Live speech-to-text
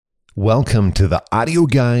Welcome to the audio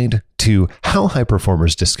guide to how high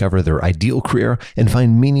performers discover their ideal career and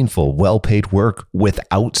find meaningful, well-paid work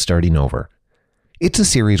without starting over. It's a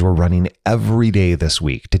series we're running every day this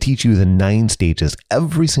week to teach you the 9 stages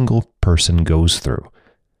every single person goes through.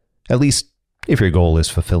 At least if your goal is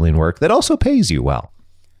fulfilling work that also pays you well.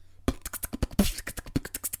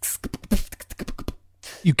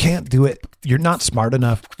 You can't do it. You're not smart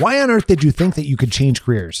enough. Why on earth did you think that you could change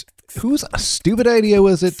careers? Whose stupid idea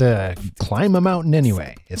was it to climb a mountain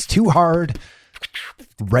anyway? It's too hard.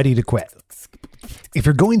 Ready to quit. If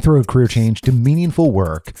you're going through a career change to meaningful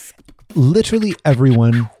work, literally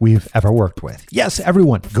everyone we've ever worked with, yes,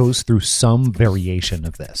 everyone goes through some variation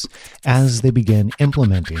of this as they begin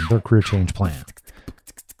implementing their career change plan.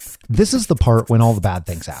 This is the part when all the bad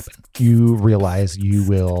things happen. You realize you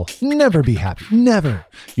will never be happy. Never.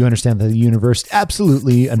 You understand that the universe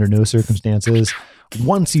absolutely, under no circumstances,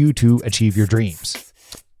 wants you to achieve your dreams.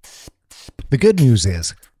 The good news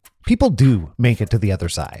is people do make it to the other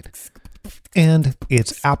side. And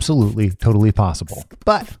it's absolutely, totally possible.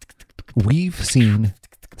 But we've seen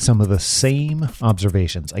some of the same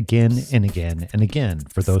observations again and again and again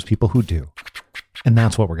for those people who do. And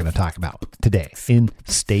that's what we're going to talk about today in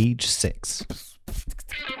Stage 6.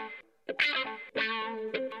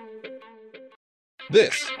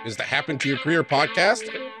 This is the Happen to Your Career podcast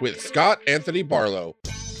with Scott Anthony Barlow.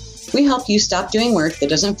 We help you stop doing work that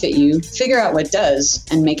doesn't fit you, figure out what does,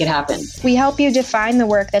 and make it happen. We help you define the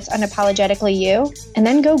work that's unapologetically you, and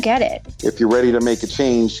then go get it. If you're ready to make a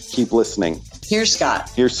change, keep listening. Here's Scott.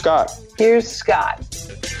 Here's Scott. Here's Scott.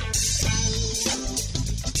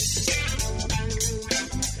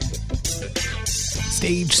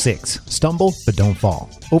 Stage 6. Stumble, but don't fall.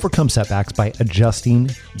 Overcome setbacks by adjusting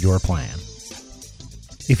your plan.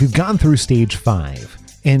 If you've gone through stage 5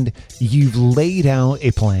 and you've laid out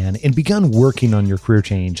a plan and begun working on your career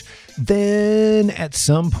change, then at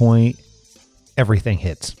some point, everything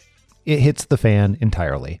hits. It hits the fan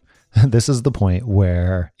entirely. This is the point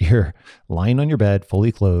where you're lying on your bed,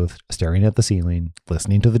 fully clothed, staring at the ceiling,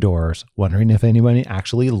 listening to the doors, wondering if anybody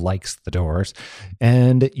actually likes the doors,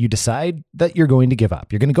 and you decide that you're going to give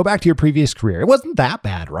up. You're going to go back to your previous career. It wasn't that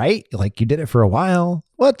bad, right? Like, you did it for a while.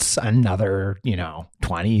 What's another,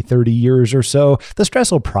 20, 30 years or so? The stress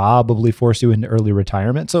will probably force you into early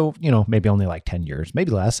retirement. So, maybe only like 10 years,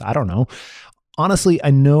 maybe less. I don't know. Honestly,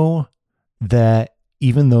 I know that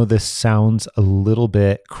even though this sounds a little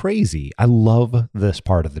bit crazy, I love this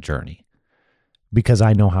part of the journey because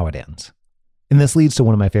I know how it ends. And this leads to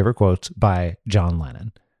one of my favorite quotes by John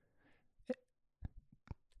Lennon.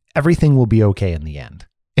 Everything will be okay in the end.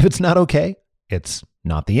 If it's not okay, it's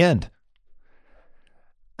not the end.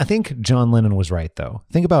 I think John Lennon was right, though.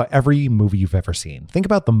 Think about every movie you've ever seen. Think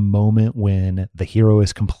about the moment when the hero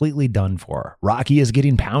is completely done for. Rocky is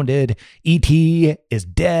getting pounded. E.T. is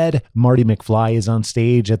dead. Marty McFly is on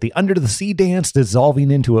stage at the Under the Sea dance, dissolving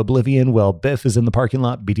into oblivion while Biff is in the parking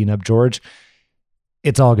lot beating up George.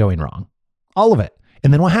 It's all going wrong. All of it.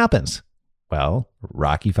 And then what happens? Well,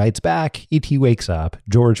 Rocky fights back. E.T. wakes up.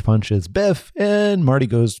 George punches Biff, and Marty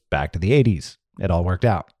goes back to the 80s. It all worked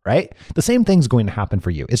out, right? The same thing's going to happen for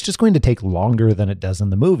you. It's just going to take longer than it does in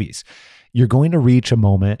the movies. You're going to reach a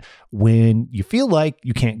moment when you feel like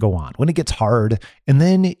you can't go on, when it gets hard, and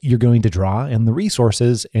then you're going to draw in the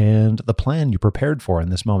resources and the plan you prepared for in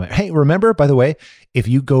this moment. Hey, remember, by the way, if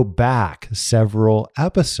you go back several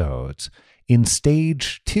episodes in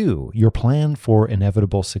stage 2, your plan for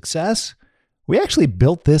inevitable success, we actually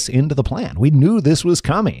built this into the plan. We knew this was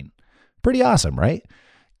coming. Pretty awesome, right?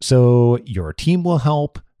 So your team will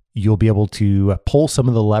help. You'll be able to pull some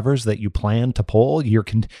of the levers that you plan to pull. Your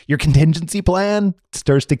contingency plan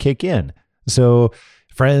starts to kick in. So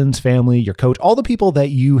friends, family, your coach, all the people that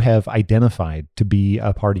you have identified to be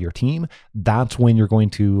a part of your team, that's when you're going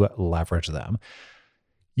to leverage them.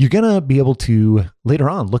 You're going to be able to later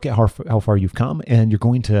on look at how far you've come, and you're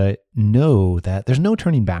going to know that there's no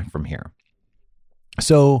turning back from here.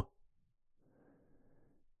 So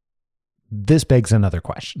this begs another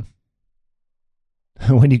question.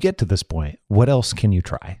 When you get to this point, what else can you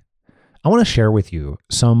try? I want to share with you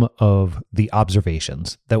some of the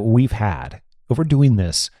observations that we've had over doing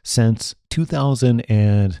this since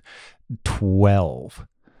 2012.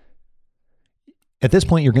 At this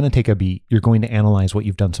point, you're going to take a beat. You're going to analyze what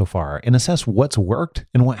you've done so far and assess what's worked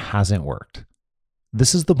and what hasn't worked.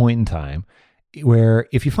 This is the point in time where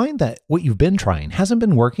if you find that what you've been trying hasn't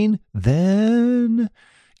been working, then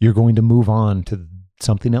you're going to move on to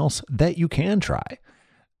something else that you can try.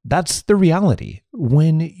 That's the reality.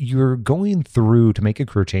 When you're going through to make a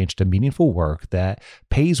career change to meaningful work that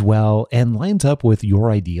pays well and lines up with your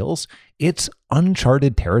ideals, it's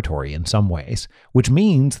uncharted territory in some ways, which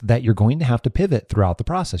means that you're going to have to pivot throughout the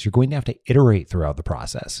process. You're going to have to iterate throughout the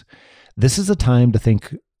process. This is a time to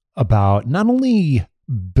think about not only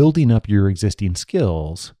building up your existing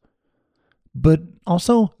skills, but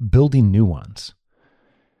also building new ones.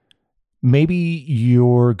 Maybe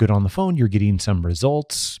you're good on the phone, you're getting some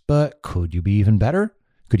results, but could you be even better?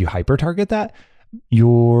 Could you hyper-target that?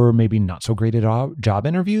 You're maybe not so great at job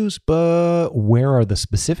interviews, but where are the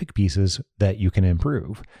specific pieces that you can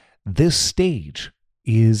improve? This stage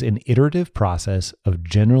is an iterative process of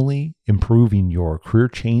generally improving your career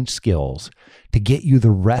change skills to get you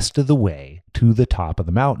the rest of the way to the top of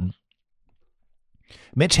the mountain.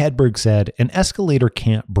 Mitch Hedberg said, "An escalator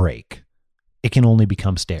can't break. It can only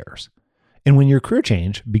become stairs." And when your career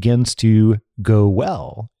change begins to go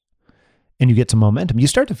well and you get some momentum, you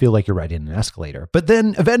start to feel like you're riding an escalator. But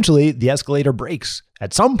then eventually the escalator breaks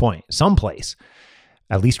at some point, someplace,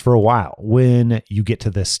 at least for a while, when you get to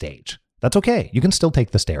this stage. That's okay. You can still take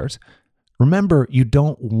the stairs. Remember, you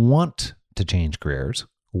don't want to change careers.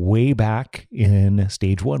 Way back in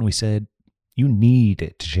stage 1, we said you need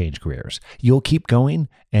to change careers. You'll keep going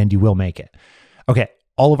and you will make it. Okay,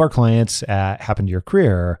 all of our clients at Happen to Your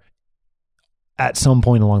Career, at some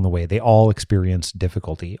point along the way, they all experience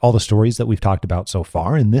difficulty. All the stories that we've talked about so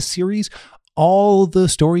far in this series, all the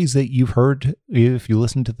stories that you've heard if you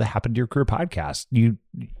listen to the Happen to Your Career podcast,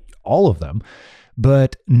 all of them,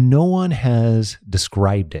 but no one has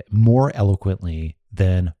described it more eloquently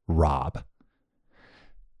than Rob.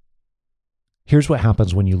 Here's what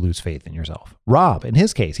happens when you lose faith in yourself. Rob, in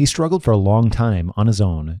his case, he struggled for a long time on his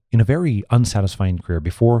own in a very unsatisfying career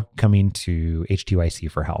before coming to H2IC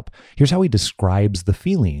for help. Here's how he describes the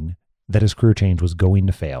feeling that his career change was going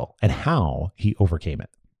to fail and how he overcame it.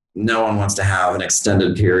 No one wants to have an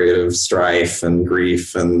extended period of strife and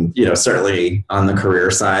grief. And, certainly on the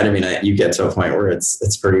career side, you get to a point where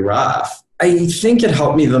it's pretty rough. I think it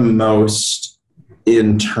helped me the most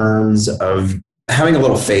in terms of having a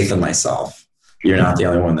little faith in myself. You're not the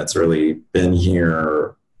only one that's really been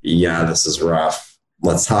here. Yeah, this is rough.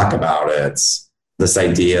 Let's talk about it. This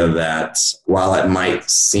idea that while it might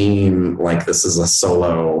seem like this is a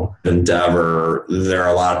solo endeavor, there are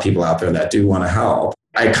a lot of people out there that do want to help.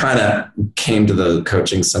 I kind of came to the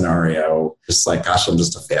coaching scenario just like, gosh, I'm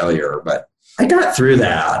just a failure. But I got through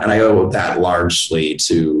that, and I owe that largely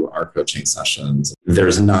to our coaching sessions.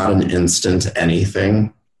 There's not an instant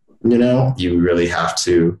anything. You really have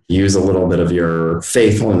to use a little bit of your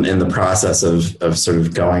faith in the process of sort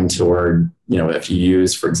of going toward, if you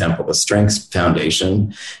use, for example, the Strengths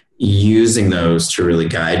Foundation, using those to really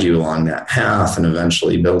guide you along that path and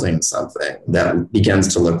eventually building something that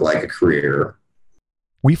begins to look like a career.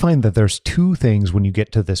 We find that there's two things when you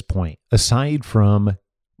get to this point, aside from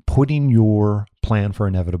putting your plan for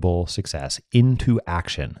inevitable success into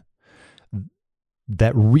action,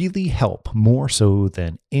 that really help more so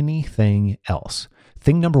than anything else.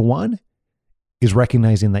 Thing number one is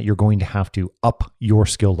recognizing that you're going to have to up your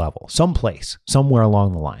skill level someplace, somewhere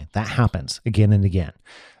along the line. That happens again and again.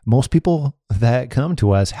 Most people that come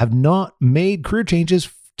to us have not made career changes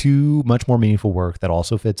to much more meaningful work that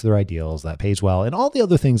also fits their ideals, that pays well, and all the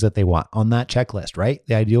other things that they want on that checklist, right?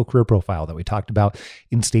 The ideal career profile that we talked about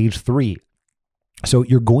in stage 3. So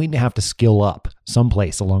you're going to have to skill up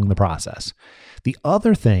someplace along the process. The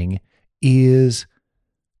other thing is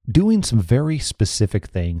doing some very specific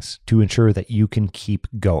things to ensure that you can keep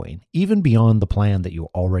going, even beyond the plan that you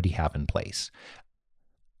already have in place.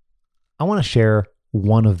 I want to share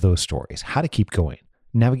one of those stories, how to keep going,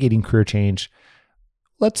 navigating career change.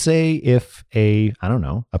 Let's say if a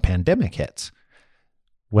pandemic hits.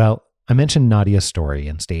 Well, I mentioned Nadia's story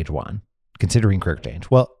in stage 1, considering career change.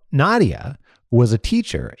 Well, Nadia was a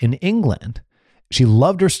teacher in England. She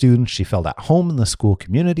loved her students. She felt at home in the school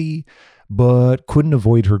community, but couldn't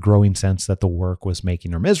avoid her growing sense that the work was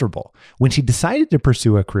making her miserable. When she decided to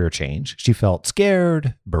pursue a career change, she felt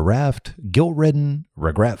scared, bereft, guilt-ridden,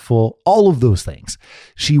 regretful, all of those things.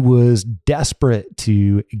 She was desperate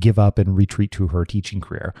to give up and retreat to her teaching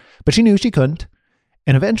career, but she knew she couldn't.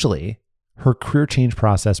 And eventually, her career change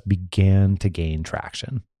process began to gain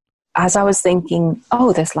traction. As I was thinking,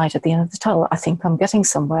 there's light at the end of the tunnel, I think I'm getting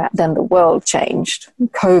somewhere. Then the world changed.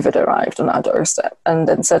 COVID arrived on our doorstep. And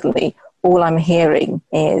then suddenly all I'm hearing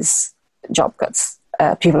is job cuts.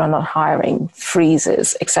 People are not hiring,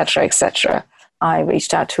 freezes, etc., etc. I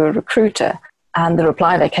reached out to a recruiter, and the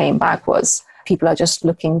reply that came back was, people are just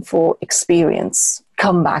looking for experience.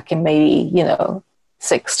 Come back in maybe,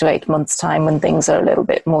 6 to 8 months' time when things are a little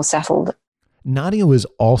bit more settled. Nadia was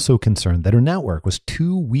also concerned that her network was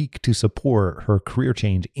too weak to support her career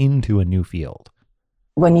change into a new field.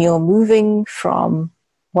 When you're moving from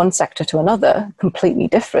one sector to another, completely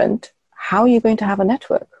different, how are you going to have a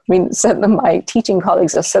network? I mean, certainly my teaching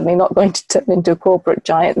colleagues are certainly not going to turn into corporate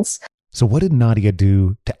giants. So what did Nadia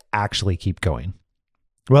do to actually keep going?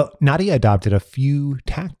 Well, Nadia adopted a few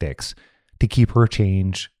tactics to keep her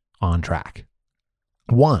change on track.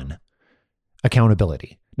 1,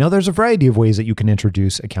 accountability. Now, there's a variety of ways that you can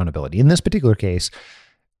introduce accountability. In this particular case,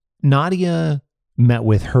 Nadia met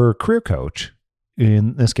with her career coach,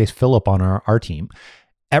 in this case, Philip on our team,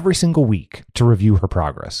 every single week to review her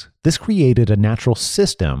progress. This created a natural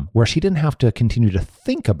system where she didn't have to continue to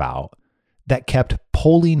think about that kept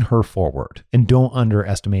pulling her forward. And don't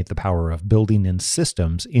underestimate the power of building in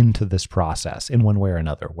systems into this process in one way or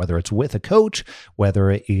another, whether it's with a coach, whether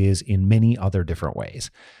it is in many other different ways.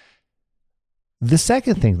 The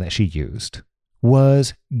second thing that she used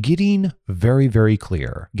was getting very, very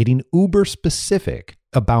clear, getting uber specific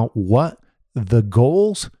about what the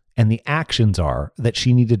goals and the actions are that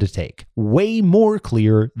she needed to take. Way more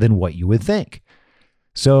clear than what you would think.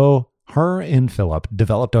 So her and Philip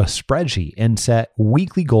developed a spreadsheet and set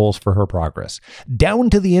weekly goals for her progress, down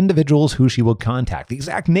to the individuals who she would contact, the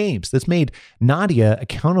exact names. This made Nadia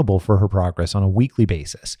accountable for her progress on a weekly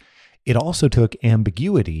basis. It also took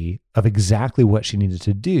ambiguity of exactly what she needed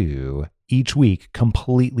to do each week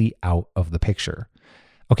completely out of the picture.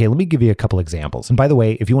 Okay, let me give you a couple examples. And by the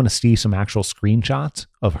way, if you want to see some actual screenshots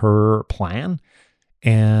of her plan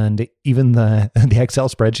and even the Excel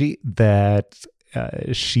spreadsheet that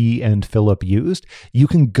she and Philip used, you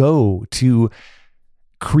can go to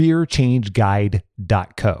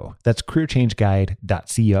careerchangeguide.co. That's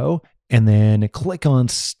careerchangeguide.co, and then click on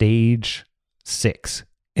stage 6.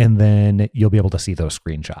 And then you'll be able to see those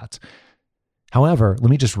screenshots. However, let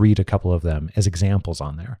me just read a couple of them as examples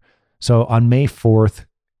on there. So on May 4th,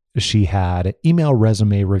 she had email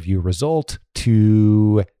resume review result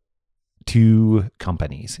to 2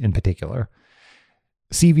 companies in particular.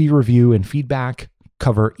 CV review and feedback,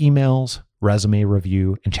 cover emails, resume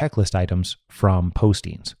review, and checklist items from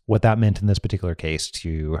postings. What that meant in this particular case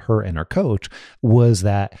to her and her coach was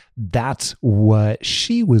that that's what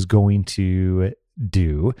she was going to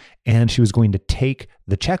do. And she was going to take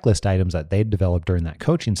the checklist items that they'd developed during that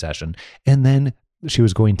coaching session, and then she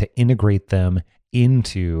was going to integrate them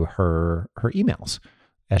into her emails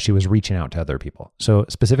as she was reaching out to other people. So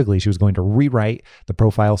specifically, she was going to rewrite the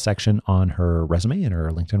profile section on her resume and her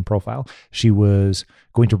LinkedIn profile. She was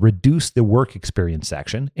going to reduce the work experience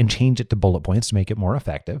section and change it to bullet points to make it more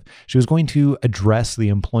effective. She was going to address the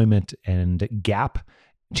employment and gap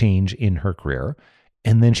change in her career.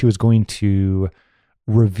 And then she was going to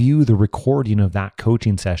review the recording of that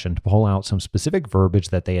coaching session to pull out some specific verbiage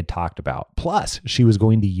that they had talked about. Plus, she was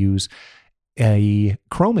going to use a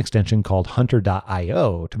Chrome extension called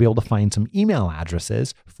hunter.io to be able to find some email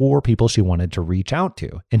addresses for people she wanted to reach out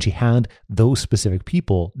to. And she had those specific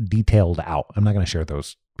people detailed out. I'm not going to share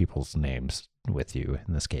those people's names with you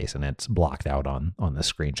in this case, and it's blocked out on the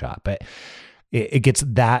screenshot, but it gets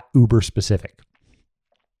that uber specific.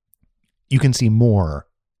 You can see more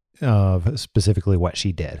of specifically what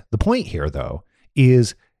she did. The point here, though,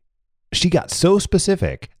 is she got so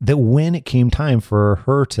specific that when it came time for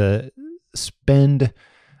her to spend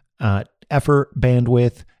effort,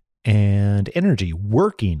 bandwidth, and energy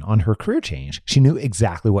working on her career change, she knew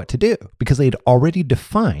exactly what to do because they had already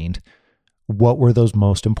defined what were those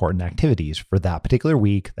most important activities for that particular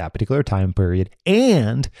week, that particular time period,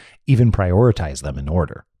 and even prioritize them in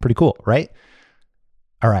order. Pretty cool, right?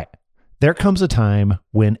 All right. There comes a time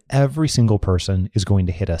when every single person is going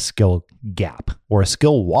to hit a skill gap, or a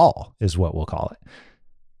skill wall is what we'll call it.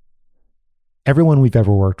 Everyone we've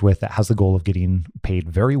ever worked with that has the goal of getting paid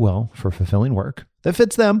very well for fulfilling work that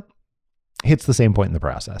fits them hits the same point in the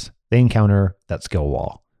process. They encounter that skill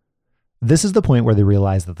wall. This is the point where they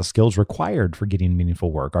realize that the skills required for getting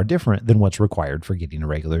meaningful work are different than what's required for getting a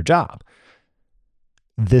regular job.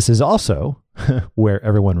 This is also where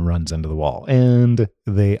everyone runs into the wall, and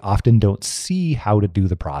they often don't see how to do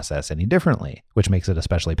the process any differently, which makes it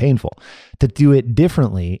especially painful. To do it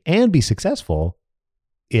differently and be successful,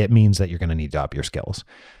 it means that you're going to need to up your skills.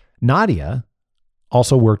 Nadia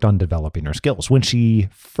also worked on developing her skills. When she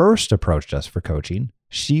first approached us for coaching,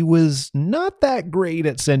 she was not that great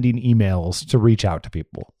at sending emails to reach out to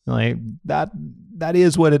people. Like that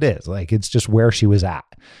is what it is. Like it's just where she was at.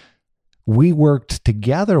 We worked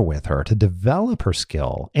together with her to develop her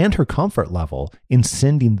skill and her comfort level in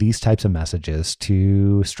sending these types of messages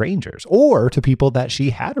to strangers or to people that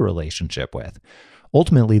she had a relationship with.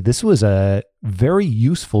 Ultimately, this was a very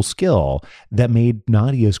useful skill that made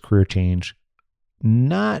Nadia's career change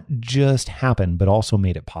not just happen, but also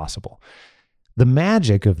made it possible. The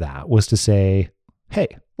magic of that was to say, hey,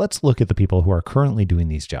 let's look at the people who are currently doing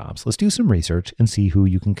these jobs. Let's do some research and see who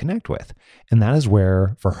you can connect with. And that is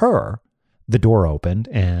where, for her, the door opened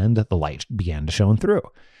and the light began to shine through.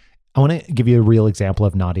 I want to give you a real example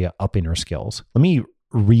of Nadia upping her skills. Let me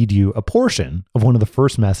read you a portion of one of the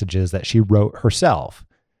first messages that she wrote herself,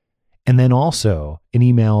 and then also an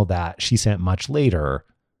email that she sent much later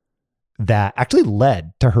that actually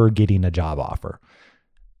led to her getting a job offer.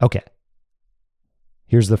 Okay,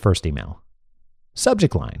 here's the first email.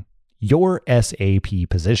 Subject line, your SAP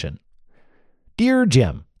position. Dear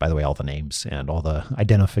Jim, by the way, all the names and all the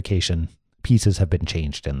identification pieces have been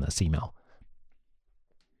changed in this email.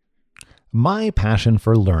 My passion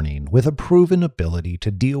for learning with a proven ability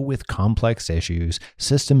to deal with complex issues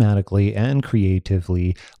systematically and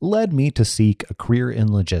creatively led me to seek a career in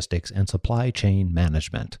logistics and supply chain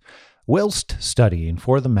management. Whilst studying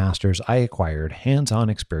for the master's, I acquired hands-on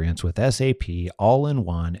experience with SAP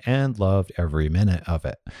all-in-one and loved every minute of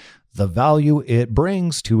it. The value it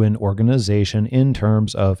brings to an organization in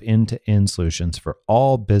terms of end-to-end solutions for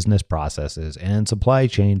all business processes and supply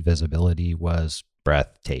chain visibility was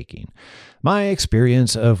breathtaking. My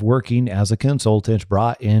experience of working as a consultant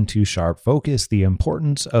brought into sharp focus the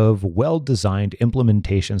importance of well-designed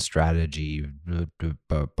implementation strategy.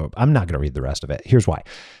 I'm not going to read the rest of it. Here's why.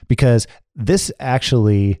 Because this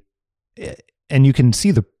actually, and you can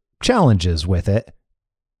see the challenges with it,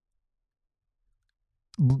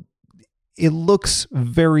 it looks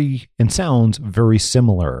very and sounds very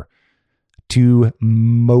similar to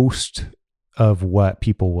most of what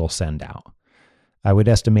people will send out. I would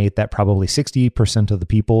estimate that probably 60% of the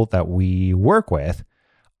people that we work with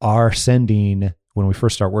are sending, when we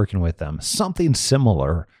first start working with them, something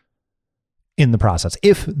similar in the process,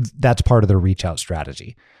 if that's part of their reach out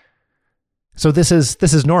strategy. So this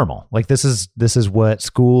is normal. Like this is what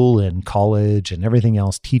school and college and everything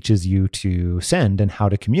else teaches you to send and how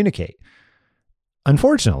to communicate.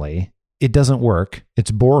 Unfortunately, it doesn't work.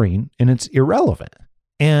 It's boring and it's irrelevant.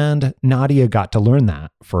 And Nadia got to learn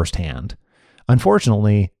that firsthand.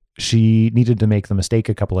 Unfortunately, she needed to make the mistake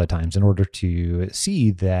a couple of times in order to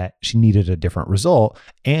see that she needed a different result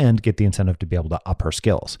and get the incentive to be able to up her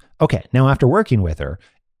skills. Okay, now after working with her,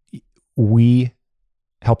 we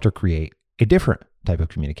helped her create a different type of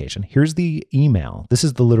communication. Here's the email. This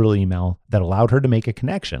is the literal email that allowed her to make a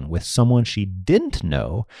connection with someone she didn't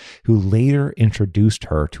know who later introduced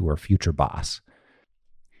her to her future boss.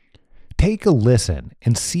 Take a listen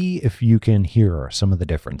and see if you can hear some of the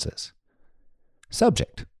differences.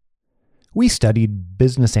 Subject: we studied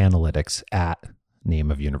business analytics at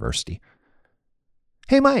name of university.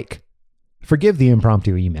 Hey, Mike, forgive the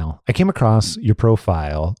impromptu email. I came across your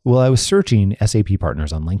profile while I was searching SAP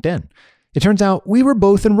partners on LinkedIn. It turns out we were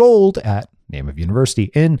both enrolled at name of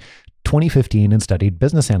university in 2015 and studied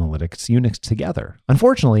business analytics units together.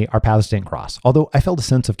 Unfortunately, our paths didn't cross, although I felt a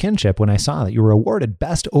sense of kinship when I saw that you were awarded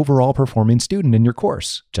best overall performing student in your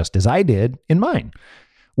course, just as I did in mine.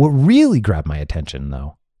 What really grabbed my attention,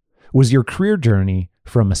 though, was your career journey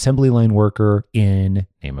from assembly line worker in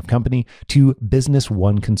name of company to business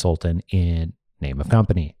one consultant in name of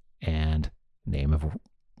company and name of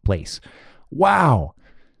place. Wow.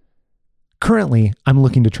 Currently, I'm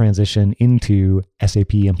looking to transition into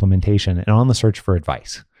SAP implementation and on the search for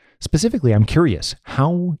advice. Specifically, I'm curious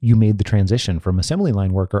how you made the transition from assembly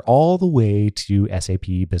line worker all the way to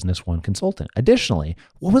SAP Business One consultant. Additionally,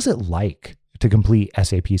 what was it like to complete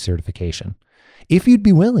SAP certification? If you'd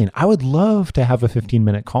be willing, I would love to have a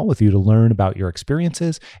 15-minute call with you to learn about your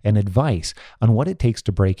experiences and advice on what it takes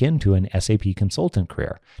to break into an SAP consultant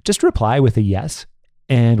career. Just reply with a yes,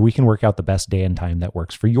 and we can work out the best day and time that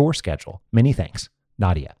works for your schedule. Many thanks,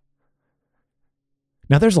 Nadia.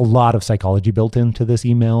 Now, there's a lot of psychology built into this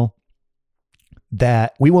email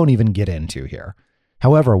that we won't even get into here.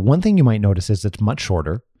 However, one thing you might notice is it's much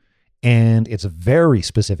shorter, and it's very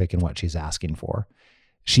specific in what she's asking for.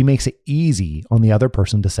 She makes it easy on the other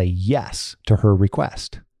person to say yes to her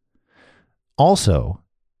request. Also,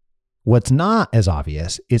 what's not as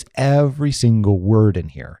obvious is every single word in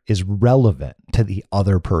here is relevant to the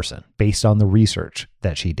other person based on the research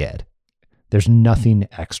that she did. There's nothing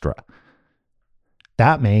extra.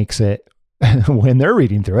 That makes it, when they're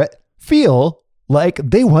reading through it, feel like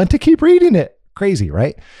they want to keep reading it. Crazy,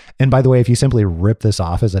 right? And by the way, if you simply rip this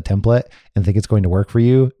off as a template and think it's going to work for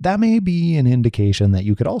you, that may be an indication that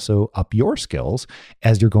you could also up your skills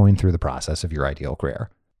as you're going through the process of your ideal career.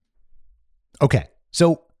 Okay,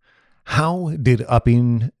 so How did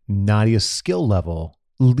upping Nadia's skill level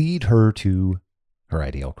lead her to her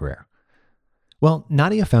ideal career? Well,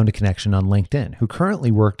 Nadia found a connection on LinkedIn who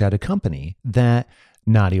currently worked at a company that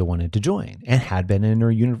Nadia wanted to join and had been in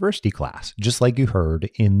her university class, just like you heard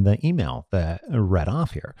in the email that I read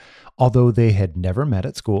off here. Although they had never met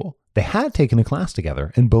at school, they had taken a class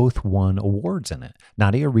together and both won awards in it.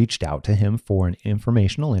 Nadia reached out to him for an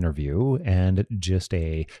informational interview and just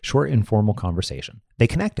a short informal conversation. They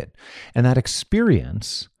connected, and that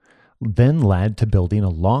experience then led to building a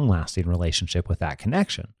long-lasting relationship with that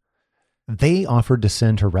connection. They offered to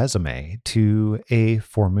send her resume to a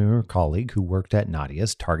former colleague who worked at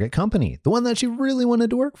Nadia's target company, the one that she really wanted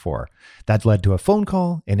to work for. That led to a phone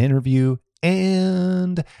call, an interview,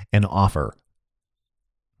 and an offer.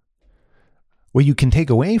 What you can take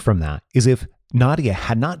away from that is if Nadia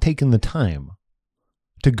had not taken the time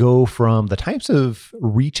to go from the types of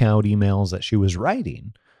reach out emails that she was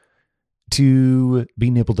writing to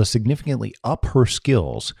being able to significantly up her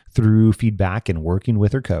skills through feedback and working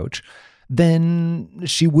with her coach, then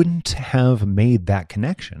she wouldn't have made that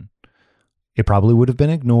connection. It probably would have been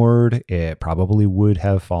ignored. It probably would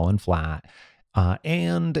have fallen flat.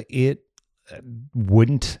 And it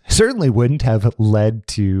certainly wouldn't have led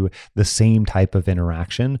to the same type of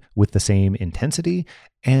interaction with the same intensity.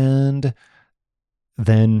 And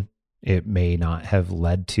then it may not have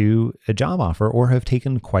led to a job offer or have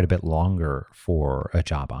taken quite a bit longer for a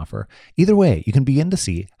job offer. Either way, you can begin to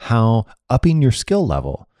see how upping your skill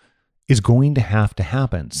level is going to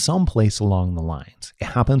happen someplace along the lines. It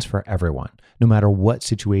happens for everyone, no matter what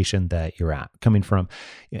situation that you're at, coming from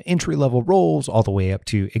entry-level roles all the way up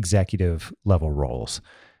to executive-level roles.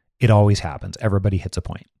 It always happens. Everybody hits a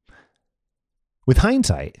point. With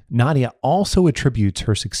hindsight, Nadia also attributes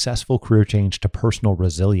her successful career change to personal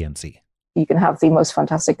resiliency. You can have the most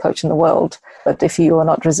fantastic coach in the world, but if you are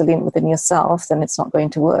not resilient within yourself, then it's not going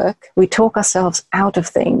to work. We talk ourselves out of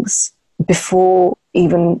things before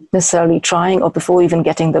even necessarily trying or before even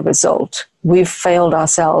getting the result. We've failed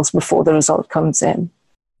ourselves before the result comes in.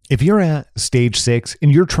 If you're at stage 6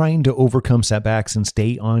 and you're trying to overcome setbacks and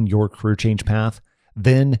stay on your career change path,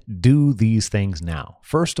 then do these things now.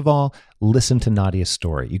 First of all, listen to Nadia's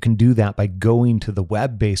story. You can do that by going to the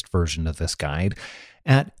web-based version of this guide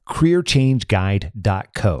at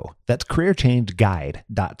careerchangeguide.co. That's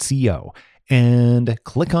careerchangeguide.co. And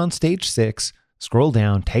click on stage 6, scroll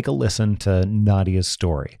down, take a listen to Nadia's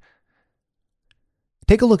story.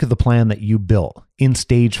 Take a look at the plan that you built in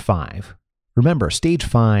stage 5. Remember, stage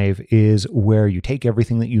 5 is where you take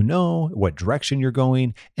everything that you know, what direction you're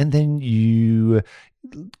going, and then you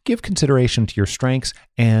give consideration to your strengths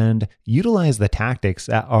and utilize the tactics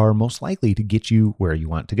that are most likely to get you where you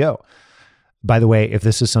want to go. By the way, if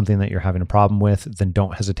this is something that you're having a problem with, then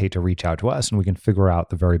don't hesitate to reach out to us and we can figure out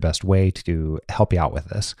the very best way to help you out with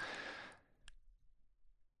this.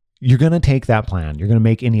 You're going to take that plan. You're going to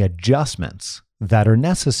make any adjustments that are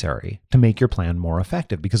necessary to make your plan more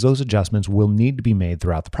effective because those adjustments will need to be made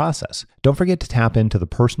throughout the process. Don't forget to tap into the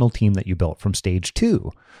personal team that you built from stage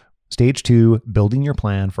 2. Stage 2, building your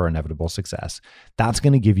plan for inevitable success. That's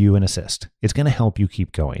going to give you an assist. It's going to help you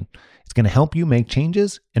keep going. It's going to help you make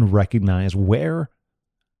changes and recognize where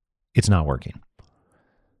it's not working.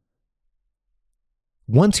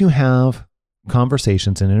 Once you have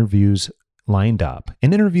conversations and interviews lined up,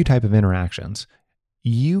 an interview type of interactions,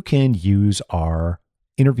 you can use our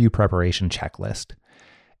interview preparation checklist.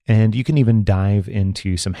 And you can even dive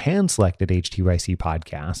into some hand-selected HTYC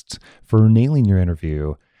podcasts for nailing your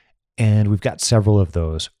interview. And we've got several of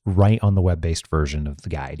those right on the web-based version of the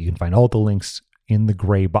guide. You can find all the links in the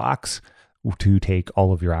gray box to take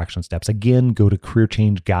all of your action steps. Again, go to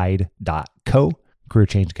careerchangeguide.co,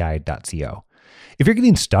 careerchangeguide.co. If you're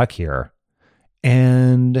getting stuck here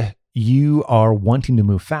and you are wanting to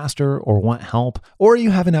move faster or want help, or you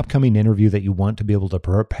have an upcoming interview that you want to be able to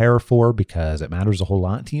prepare for because it matters a whole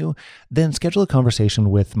lot to you, then schedule a conversation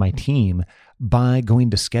with my team by going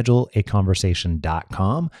to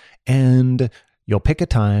scheduleaconversation.com and you'll pick a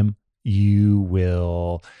time. You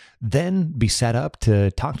will then be set up to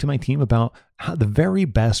talk to my team about how the very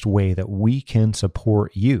best way that we can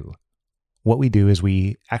support you. What we do is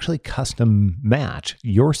we actually custom match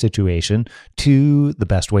your situation to the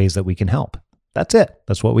best ways that we can help. That's it.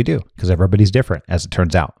 That's what we do because everybody's different, as it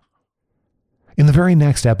turns out. In the very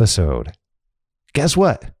next episode, guess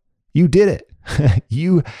what? You did it.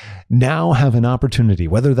 You now have an opportunity,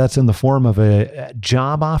 whether that's in the form of a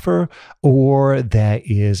job offer or that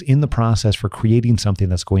is in the process for creating something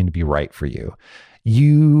that's going to be right for you.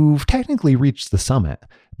 You've technically reached the summit,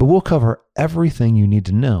 but we'll cover everything you need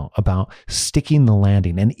to know about sticking the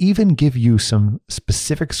landing and even give you some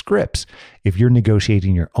specific scripts if you're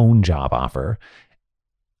negotiating your own job offer.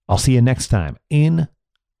 I'll see you next time in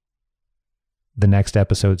the next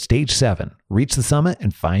episode, Stage 7, Reach the Summit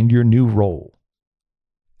and Find Your New Role.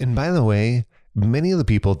 And by the way, many of the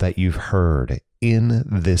people that you've heard in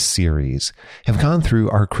this series have gone through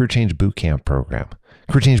our Career Change Bootcamp program.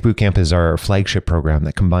 Career Change Bootcamp is our flagship program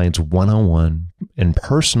that combines one-on-one and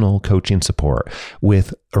personal coaching support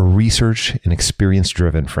with a research and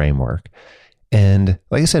experience-driven framework. And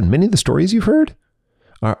like I said, many of the stories you've heard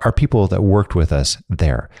are people that worked with us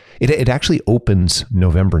there. It actually opens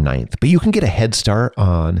November 9th, but you can get a head start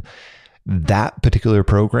on that particular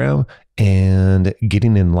program and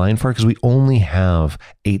getting in line for it, because we only have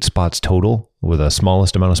 8 spots total, with the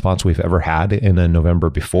smallest amount of spots we've ever had in a November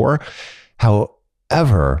before.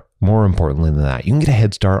 However, more importantly than that, you can get a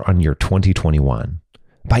head start on your 2021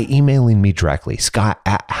 by emailing me directly,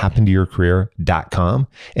 scott@happentoyourcareer.com,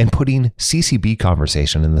 and putting CCB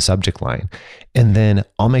conversation in the subject line. And then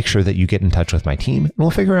I'll make sure that you get in touch with my team, and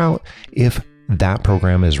we'll figure out if that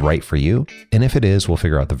program is right for you. And if it is, we'll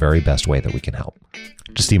figure out the very best way that we can help.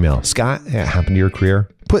 Just email scott@happentoyourcareer,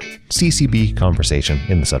 put CCB conversation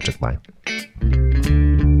in the subject line.